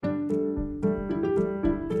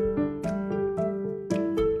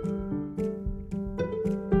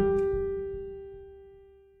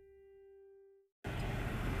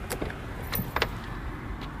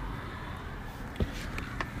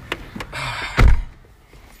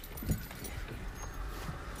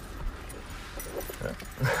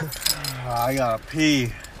I gotta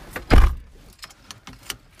pee.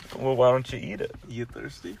 Well, why don't you eat it? You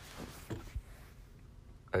thirsty?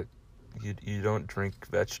 You don't drink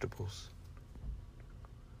vegetables.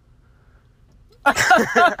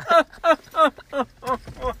 I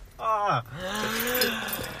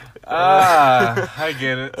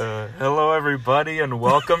get it. Hello, everybody, and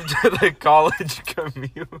welcome to the college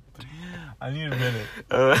commute. I need a minute.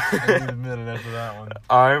 I need a minute after that one.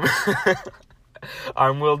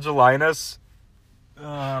 I'm Will Gelinas.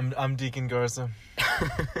 I'm Deacon Garza.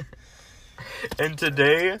 And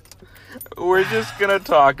today, we're just gonna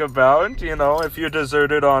talk about, if you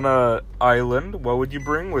deserted on a island, what would you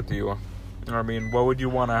bring with you? I mean, what would you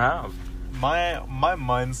want to have? My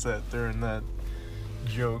mindset during that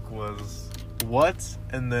joke was, what?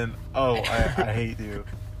 And then, oh, I hate you.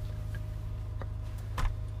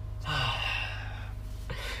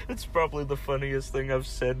 It's probably the funniest thing I've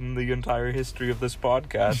said in the entire history of this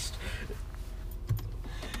podcast.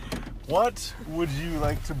 What would you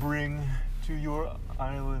like to bring to your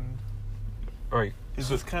island? Right. Is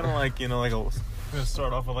this kind of like, like we're gonna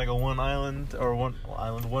start off with like a one item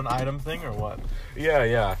thing, or what?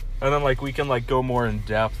 Yeah. And then, we can, go more in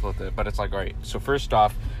depth with it. But it's like, all right, so first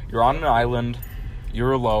off, you're on an island.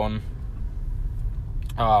 You're alone.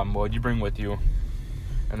 What would you bring with you?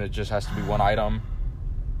 And it just has to be one item.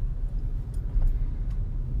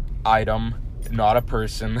 Item, not a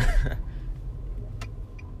person.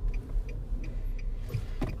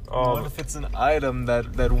 What if it's an item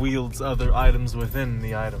that wields other items within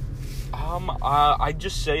the item? I'd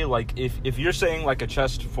just say, if you're saying, a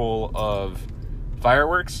chest full of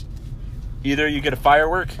fireworks, either you get a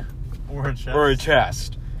firework or a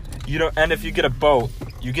chest. And if you get a boat,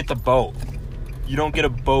 you get the boat. You don't get a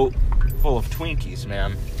boat full of Twinkies,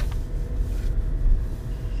 man.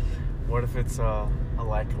 What if it's a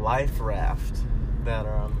life raft that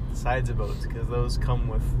are on the sides of boats, because those come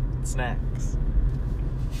with snacks?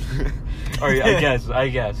 Alright, I guess.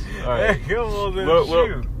 Alright. Well, then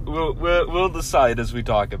we'll decide as we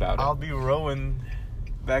talk about it. I'll be rowing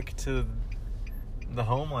back to the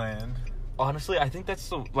homeland. Honestly, I think that's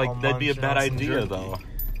that'd be a bad idea, though.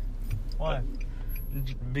 Why?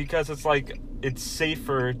 Because it's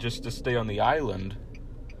safer just to stay on the island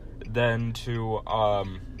than to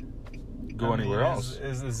go anywhere else.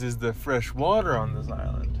 Is the fresh water on this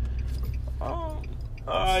island?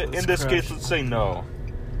 In this case, let's say no.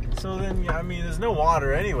 So then, there's no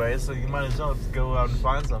water anyway, so you might as well go out and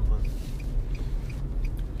find something.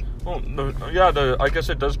 Well, I guess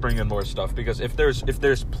it does bring in more stuff, because if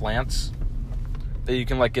there's plants that you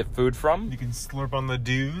can get food from, you can slurp on the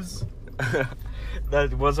dews.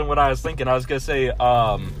 That wasn't what I was thinking. I was gonna say,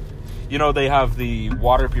 they have the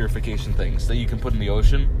water purification things that you can put in the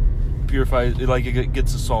ocean. Purifies, it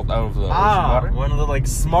gets the salt out of the ocean water. One of the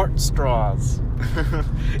smart straws.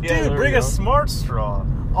 Yeah, dude, bring a smart straw.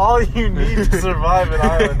 All you need to survive an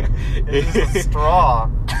island is a straw.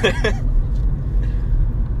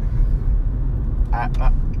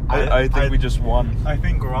 I think we just won. I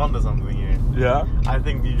think we're onto something here. Yeah? I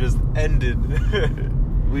think you just ended.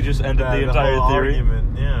 We just ended the entire whole theory.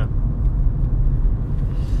 Argument. Yeah.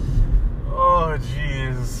 Oh,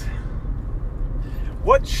 jeez.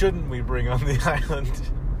 What shouldn't we bring on the island?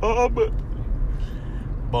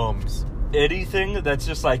 Bombs. Anything that's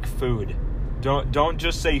just food. Don't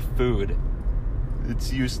just say food.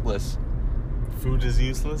 It's useless. Food is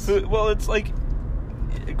useless? Well, it's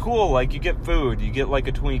cool, you get food, you get a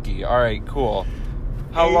Twinkie. Alright, cool.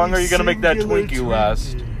 How long are you gonna make that Twinkie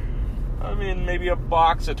last? I mean, maybe a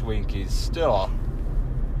box of Twinkies, still.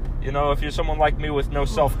 If you're someone like me with no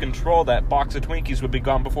self-control, that box of Twinkies would be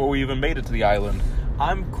gone before we even made it to the island.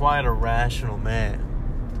 I'm quite a rational man.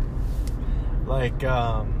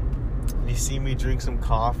 You see me drink some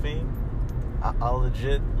coffee, I'll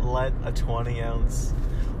legit let a 20-ounce,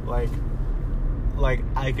 I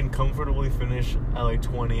can comfortably finish a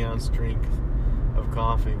 20-ounce drink of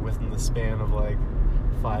coffee within the span of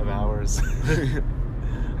 5 hours.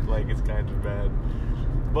 It's kind of bad.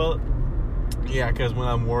 Well, yeah, because when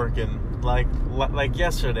I'm working, like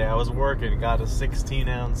yesterday, I was working, got a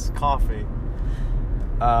 16-ounce coffee.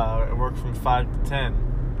 I worked from 5 to 10,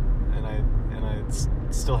 and I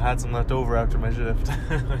still had some left over after my shift.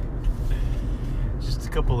 Just a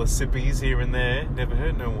couple of sippies here and there, never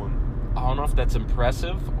hurt no one. I don't know if that's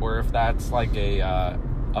impressive or if that's a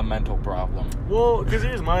mental problem. Well, because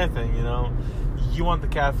here's my thing, you want the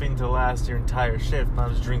caffeine to last your entire shift,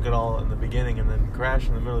 not just drink it all in the beginning and then crash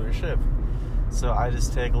in the middle of your shift. So I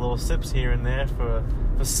just take little sips here and there for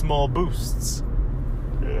small boosts.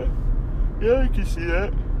 Yeah, I can see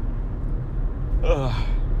that.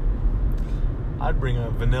 I'd bring a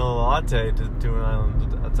vanilla latte to an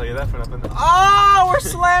island. I'll tell you that for nothing. Oh, we're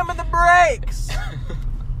slamming the brakes!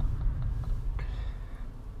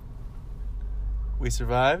 We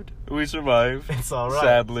survived? We survived. It's all right.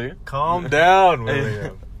 Sadly. Calm down,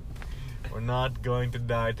 William. We're not going to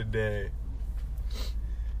die today.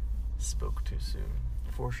 Spoke too soon.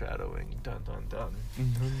 Foreshadowing. Dun dun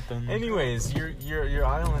dun. Anyways, your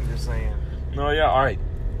island, you're saying. No, yeah, alright.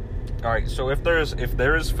 Alright, so if there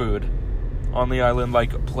is food on the island,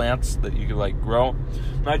 like plants that you could like grow,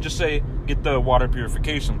 I'd just say get the water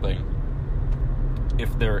purification thing.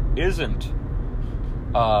 If there isn't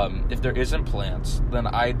plants, then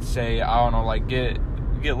I'd say, I don't know, like get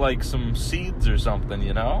like some seeds or something,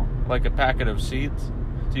 you know? Like a packet of seeds.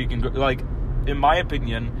 So you can go, like, in my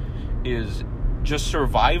opinion, is just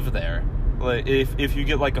survive there. Like if you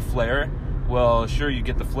get like a flare, well, sure, you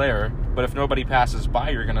get the flare, but if nobody passes by,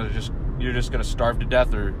 you're just gonna starve to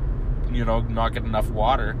death, or not get enough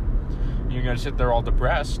water. You're gonna sit there all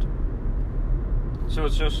depressed. So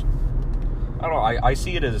it's just, I don't know. I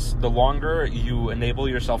see it as the longer you enable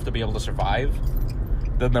yourself to be able to survive,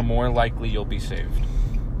 then the more likely you'll be saved.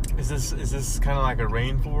 Is this kind of like a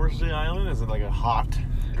rainforesty island? Is it like a hot,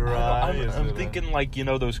 dry? I'm thinking like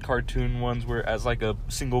those cartoon ones where it has like a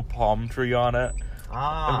single palm tree on it.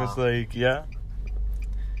 And it's like, yeah.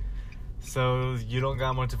 So you don't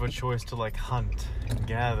got much of a choice to like hunt and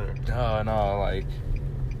gather. No, like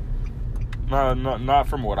not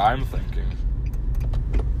from what I'm thinking.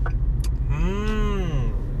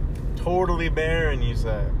 Totally barren, you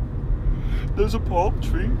say? There's a palm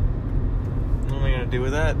tree. What am I gonna do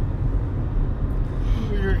with that?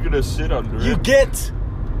 You're gonna sit under it. You get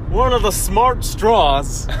one of the smart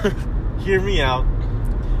straws. Hear me out.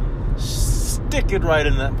 Stick it right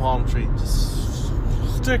in that palm tree. Just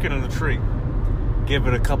stick it in the tree. Give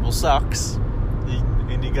it a couple sucks,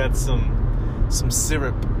 and you got some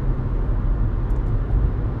syrup.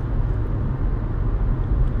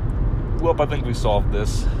 Well, I think we solved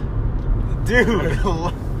this. Dude,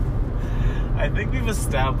 I think we've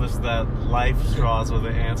established that life straws are the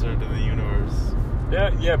answer to the universe.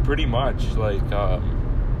 Yeah, pretty much. Like,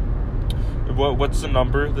 what's the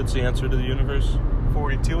number that's the answer to the universe?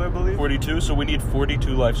 42, I believe. 42, so we need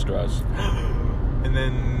 42 life straws. And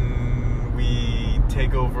then we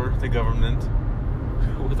take over the government.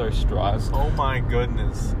 With our straws. Oh my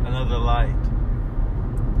goodness, another light.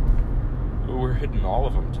 We're hitting all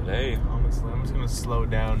of them today. Honestly, I'm just going to slow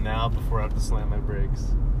down now before I have to slam my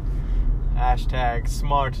brakes. #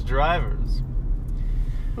 smart drivers.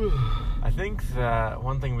 I think that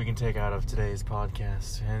one thing we can take out of today's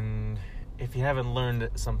podcast, and if you haven't learned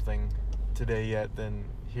something today yet, then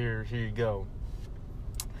here you go.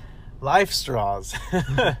 Life straws.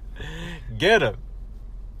 Get them.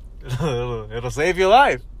 It'll save your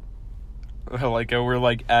life. I like how we're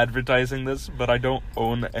like advertising this, but I don't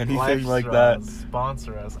own anything Life like straws, that.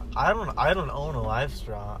 Sponsor us. I don't own a life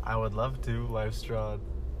straw. I would love to. Life straw.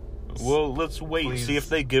 Well, let's wait. Please. See if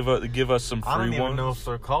they give us some free ones. I don't even know if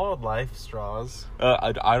they're called life straws.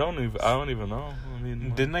 I don't even know. I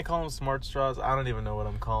mean, didn't I call them smart straws? I don't even know what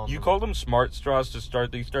I'm calling them. You called them smart straws to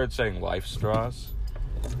start. You started saying life straws.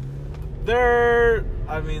 They are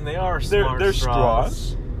smart They're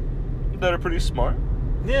straws that are pretty smart.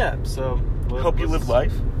 Yeah, so help you live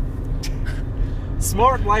life.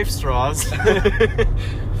 Smart life straws.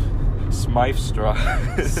 Smythe straw.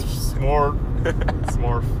 Smart.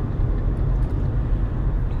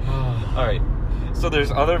 Alright, so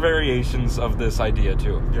there's other variations of this idea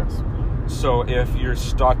too. Yes. So if you're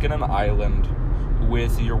stuck in an island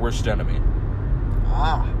with your worst enemy,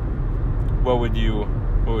 what would you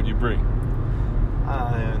bring?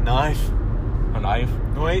 A knife. A knife?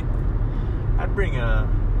 Wait, I'd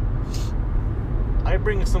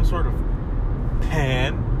bring some sort of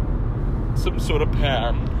pan. Some sort of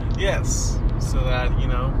pan. Yes, so that,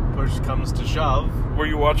 push comes to shove. Were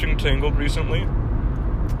you watching Tangled recently?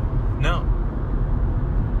 No.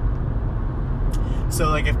 So,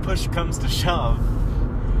 like, if push comes to shove,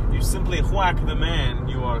 you simply whack the man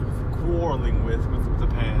you are quarreling with the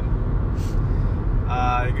pan.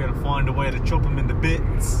 You're gonna find a way to chop him into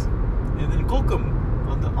bits, and then cook him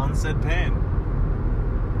on said pan.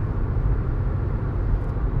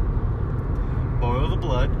 Boil the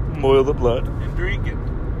blood. And drink it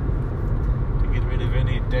to get rid of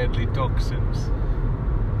any deadly toxins.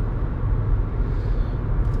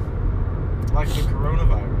 Like the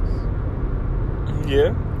coronavirus.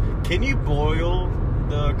 Yeah. Can you boil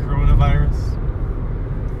the coronavirus?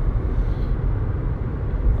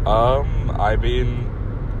 I mean,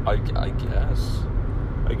 I guess.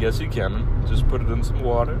 I guess you can. Just put it in some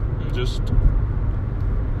water and just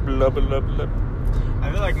blub blub blub.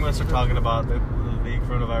 I feel like I'm gonna start talking about the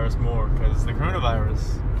coronavirus more, because the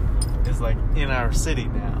coronavirus is like in our city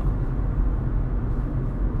now.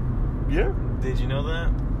 Yeah. Did you know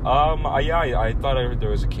that? I thought I heard there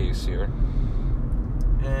was a case here.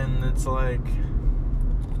 And it's like,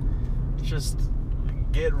 just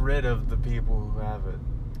get rid of the people who have it.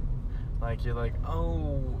 Like, you're like,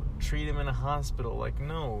 oh, treat him in a hospital. Like,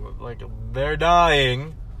 no, like, they're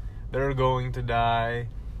dying. They're going to die.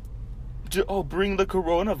 Bring the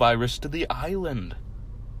coronavirus to the island.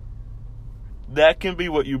 That can be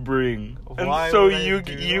what you bring. Why and so would I you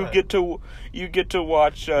do you that? get to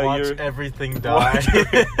watch everything die.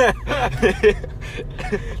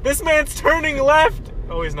 This man's turning left.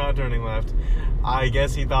 Oh, he's not turning left. I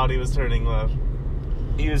guess he thought he was turning left.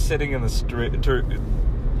 He was sitting in the straight turn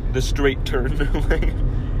lane.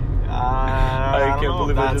 I can't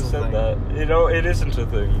believe I just said that. You know, it isn't a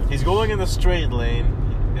thing. He's going in the straight lane,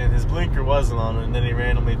 and his blinker wasn't on, and then he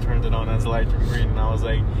randomly turned it on as the light turned green, and I was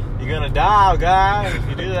like, you're gonna die, guy, if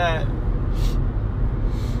you do that.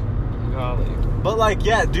 Golly. But, like,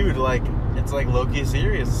 yeah, dude, like, it's, like, low-key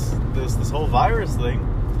serious, this whole virus thing,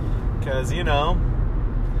 because, you know,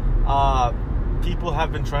 people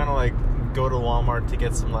have been trying to, like, go to Walmart to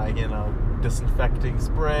get some, like, you know, disinfecting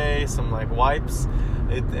spray, some, like, wipes,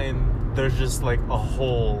 and there's just, like, a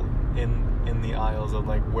hole in the aisles of,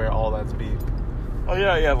 like, where all that's being. Oh,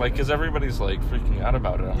 yeah, like, because everybody's, like, freaking out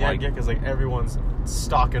about it. Yeah, because, like, everyone's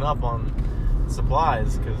stocking up on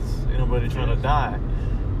supplies because nobody's trying to die.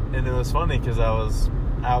 And it was funny because I was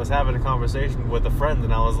having a conversation with a friend,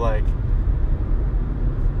 and I was like,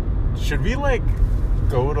 should we, like,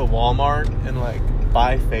 go to Walmart and, like,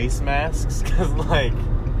 buy face masks? Because, like...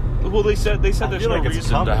 Well, they said there's no like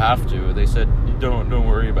reason to have to. They said, don't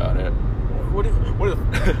worry about it.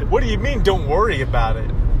 What do you mean, don't worry about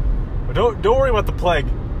it? Don't worry about the plague.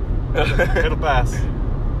 It'll pass.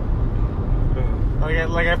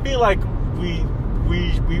 Like I feel like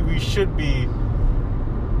we should be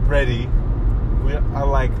ready.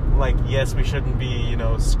 Like yes, we shouldn't be, you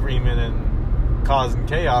know, screaming and causing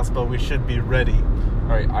chaos, but we should be ready. All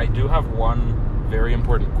right, I do have one very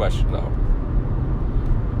important question though.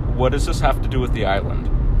 What does this have to do with the island?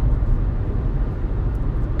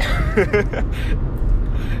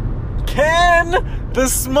 Can the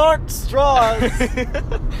smart straws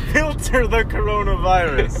filter the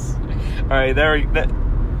coronavirus? All right,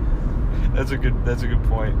 that's a good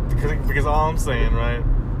point. Because all I'm saying, right,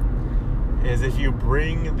 is if you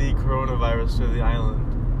bring the coronavirus to the island,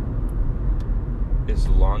 as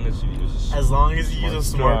long as you use a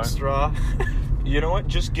smart straw. You know what?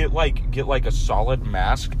 Just get like a solid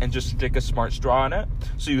mask and just stick a smart straw in it,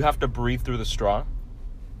 so you have to breathe through the straw.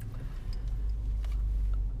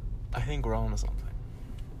 I think we're on to something.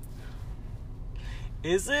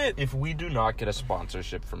 Is it? If we do not get a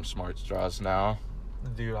sponsorship from Smart Straws now,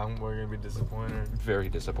 dude, we're gonna be disappointed. Very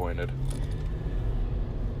disappointed.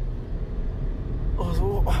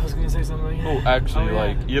 Oh, I was gonna say something. Oh, actually,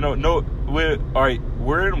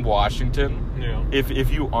 we're in Washington. Yeah.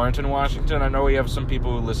 If you aren't in Washington, I know we have some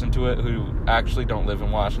people who listen to it who actually don't live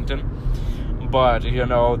in Washington. But, you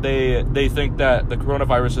know, they think that the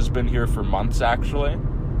coronavirus has been here for months, actually.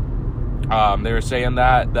 They were saying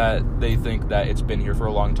that they think that it's been here for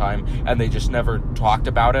a long time, and they just never talked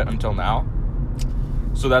about it until now.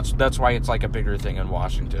 So that's why it's like a bigger thing in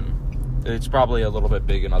Washington. It's probably a little bit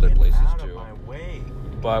big in other places too.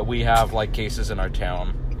 But we have like cases in our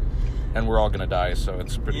town, and we're all gonna die, so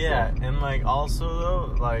it's pretty cool. Yeah, and like also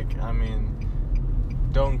though, like, I mean,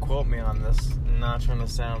 don't quote me on this. I'm not trying to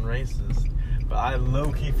sound racist, but I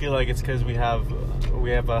low-key feel like it's because we have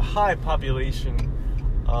a high population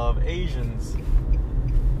of Asians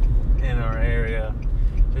in our area.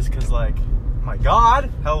 Just because, like, my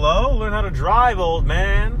God, hello, learn how to drive, old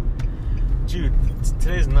man. Dude,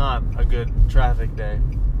 today's not a good traffic day.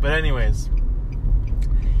 But anyways,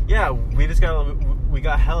 yeah, we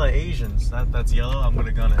got hella Asians. That's yellow. I'm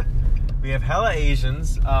gonna gun it. We have hella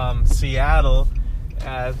Asians. Seattle,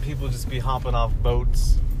 people just be hopping off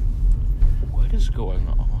boats. What is going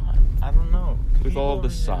on? I don't know. With all the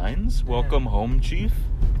signs, welcome home, chief.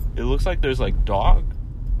 It looks like there's like dog.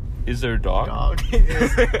 Is there a dog? Dog.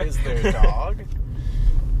 Is there a dog?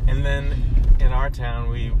 And then in our town,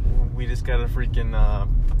 we just got a freaking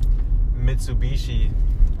Mitsubishi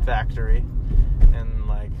factory, and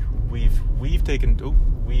like we've taken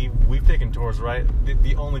tours, right?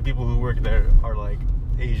 The only people who work there are like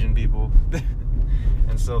Asian people,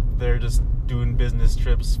 and so they're just doing business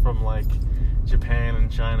trips from like Japan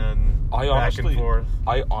and China and back and forth.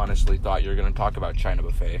 I honestly thought you were going to talk about China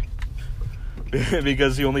Buffet.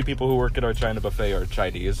 Because the only people who work at our China Buffet are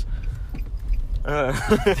Chinese.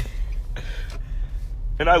 And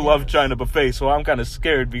I love China Buffet, so I'm kind of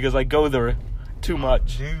scared because I go there too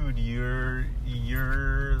much. Dude, you're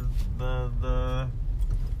the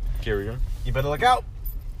Carrier. You better look out.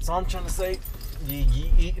 That's all I'm trying to say. You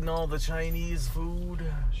eating all the Chinese food.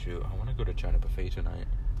 Shoot, I want to go to China Buffet tonight.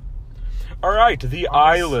 All right, the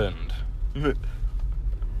island. All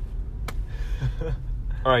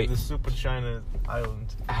right. The Super China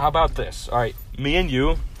Island. How about this? All right, me and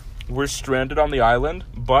you, we're stranded on the island,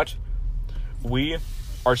 but we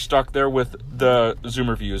are stuck there with the Zoom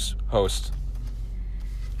Reviews host.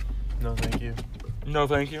 No, thank you. No,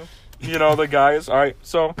 thank you. You know, the guys. All right,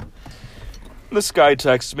 so this guy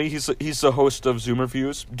texts me. He's the host of Zoom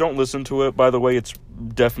Reviews. Don't listen to it, by the way. It's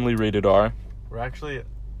definitely rated R. We're actually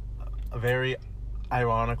very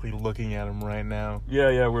ironically looking at him right now.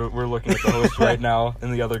 Yeah, we're looking at the host right now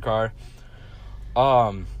in the other car.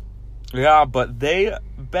 Yeah, but they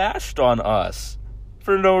bashed on us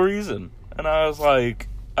for no reason. And I was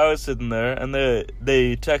sitting there, and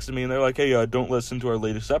they texted me, and they're like, hey, don't listen to our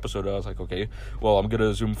latest episode. I was like, okay, well, I'm going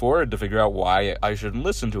to zoom forward to figure out why I shouldn't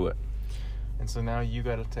listen to it. And so now you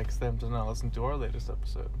got to text them to not listen to our latest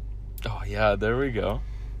episode. Oh, yeah, there we go.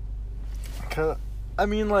 I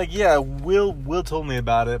mean, like, yeah, Will told me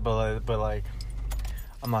about it, but like,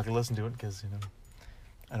 I'm not going to listen to it because,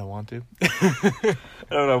 I don't want to. I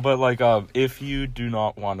don't know, but like, if you do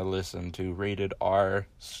not want to listen to rated R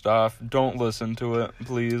stuff, don't listen to it,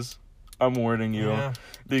 please. I'm warning you,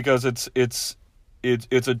 because it's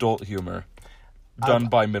adult humor done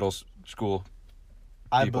by middle school people.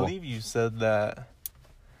 I believe you said that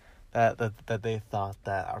they thought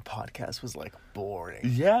that our podcast was like boring.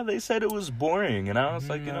 Yeah, they said it was boring, and I was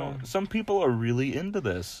like, some people are really into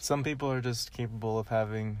this. Some people are just capable of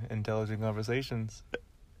having intelligent conversations.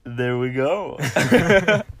 There we go.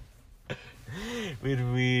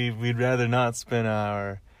 We'd rather not spend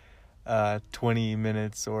our 20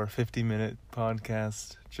 minutes or 50-minute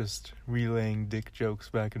podcast just relaying dick jokes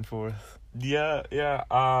back and forth. Yeah.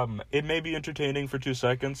 It may be entertaining for 2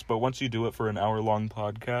 seconds, but once you do it for an hour-long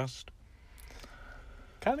podcast,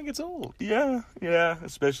 kind of gets old. Yeah,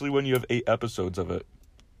 especially when you have 8 episodes of it.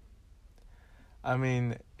 I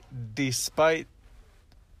mean, despite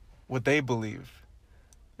what they believe,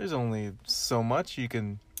 there's only so much you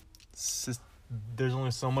can say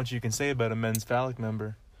about a men's phallic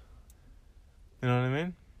member. You know what I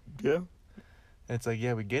mean? Yeah. It's like,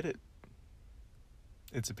 yeah, we get it.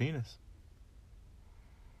 It's a penis.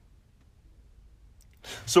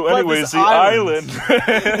 So anyways, the island.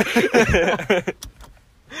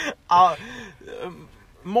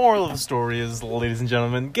 Moral of the story is, ladies and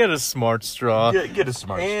gentlemen, get a smart straw. Get a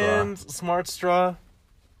smart straw. And Smart Straw,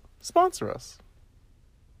 sponsor us.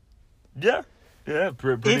 Yeah,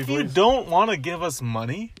 pretty if you don't want to give us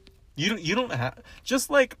money, you don't have, just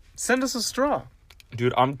like send us a straw.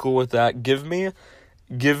 Dude, I'm cool with that. Give me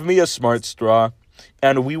a smart straw,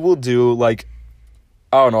 and we will do like,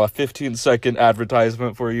 I don't know, a 15-second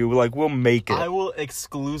advertisement for you. Like, we'll make it. I will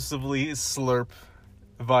exclusively slurp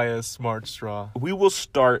via smart straw. We will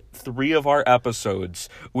start 3 of our episodes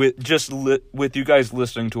with just with you guys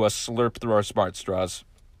listening to us slurp through our smart straws.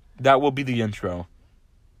 That will be the intro.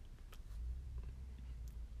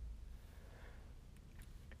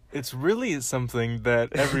 It's really something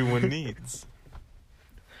that everyone needs.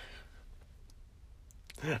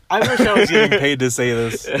 I wish I was getting paid to say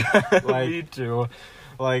this. Me too.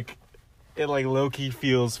 Like, it like low-key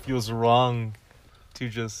feels wrong to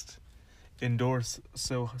just endorse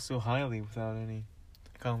so highly without any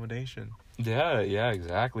accommodation. Yeah,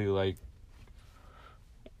 exactly. Like,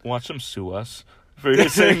 watch them sue us for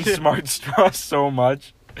saying smart straw so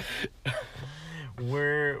much.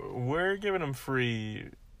 We're giving them free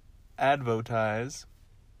advertise,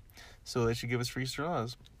 so they should give us free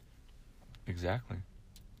straws. Exactly.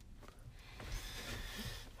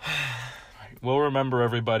 Well, remember,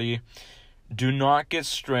 everybody, do not get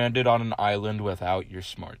stranded on an island without your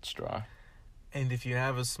smart straw. And if you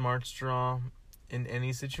have a smart straw in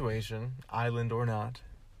any situation, island or not,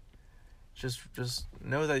 just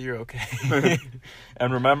know that you're okay.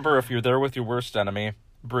 And remember, if you're there with your worst enemy,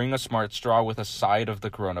 bring a smart straw with a side of the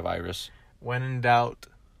coronavirus. When in doubt,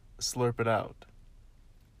 slurp it out.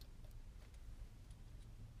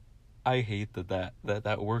 I hate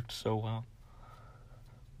that worked so well.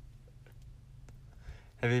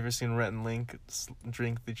 Have you ever seen Rhett and Link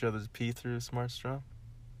drink each other's pee through a smart straw?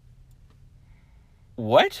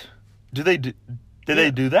 What? Did they do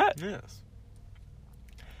that? Yes.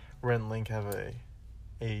 Rhett and Link have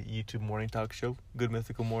a YouTube morning talk show, Good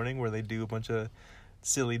Mythical Morning, where they do a bunch of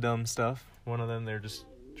silly, dumb stuff. One of them, they're just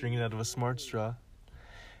drinking out of a smart straw.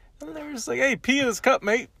 And they were just like, hey, pee in this cup,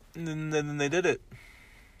 mate. And then they did it.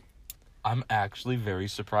 I'm actually very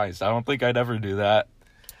surprised. I don't think I'd ever do that.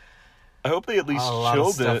 I hope they at least a lot chilled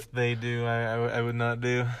of stuff it. they do, I would not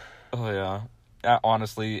do. Oh, yeah.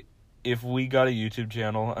 Honestly, if we got a YouTube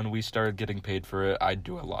channel and we started getting paid for it, I'd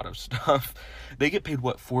do a lot of stuff. They get paid,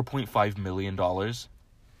 what, $4.5 million?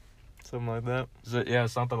 Something like that. Yeah,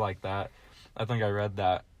 something like that. I think I read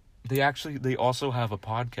that. They also have a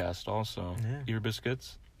podcast also. Yeah. Ear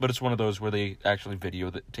Biscuits. But it's one of those where they actually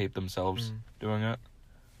tape themselves doing it.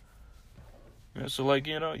 Yeah, so, like,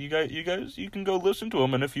 you know, you guys, you can go listen to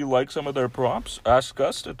them, and if you like some of their prompts, ask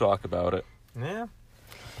us to talk about it. Yeah.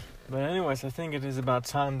 But anyways, I think it is about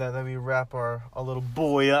time that we wrap our little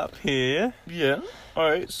boy up here. Yeah. All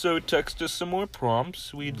right, so text us some more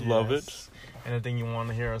prompts. We'd love it. Anything you want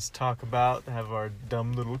to hear us talk about, have our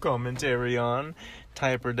dumb little commentary on,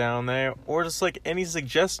 type her down there. Or just, like, any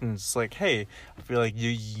suggestions. Like, hey, I feel like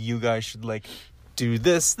you guys should, like, do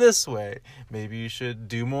this way. Maybe you should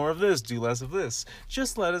do more of this, do less of this.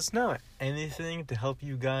 Just let us know. Anything to help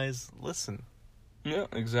you guys listen. Yeah,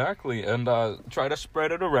 exactly. And try to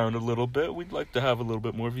spread it around a little bit. We'd like to have a little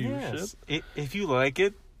bit more viewership. Yes. If you like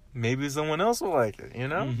it, maybe someone else will like it, you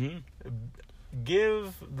know? Mm-hmm.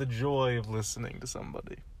 Give the joy of listening to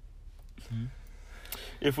somebody. Mm-hmm.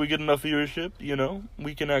 If we get enough viewership, you know,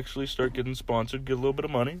 we can actually start getting sponsored, get a little bit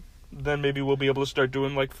of money. Then maybe we'll be able to start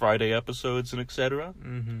doing, like, Friday episodes and etc.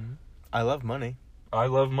 Mm-hmm. I love money. I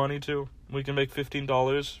love money, too. We can make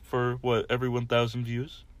 $15 for, every 1,000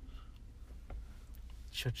 views?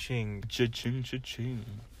 Cha-ching. Cha-ching, cha-ching.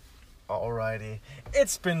 Alrighty.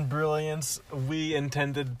 It's been brilliant. We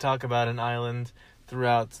intended to talk about an island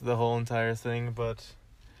throughout the whole entire thing, but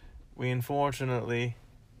we unfortunately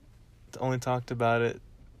only talked about it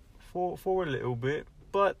for a little bit,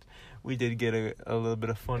 but we did get a little bit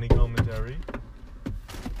of funny commentary.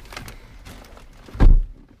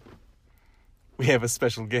 We have a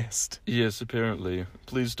special guest. Yes, apparently.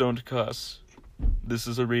 Please don't cuss. This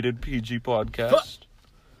is a rated PG podcast.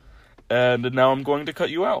 And now I'm going to cut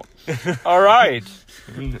you out. All right.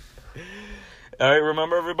 All right,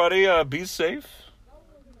 remember, everybody, be safe.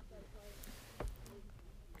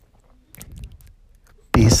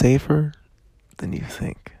 Be safer than you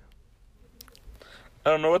think. I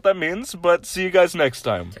don't know what that means, but see you guys next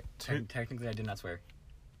time. Technically, I did not swear.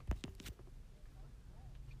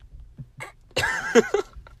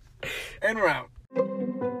 And we're out.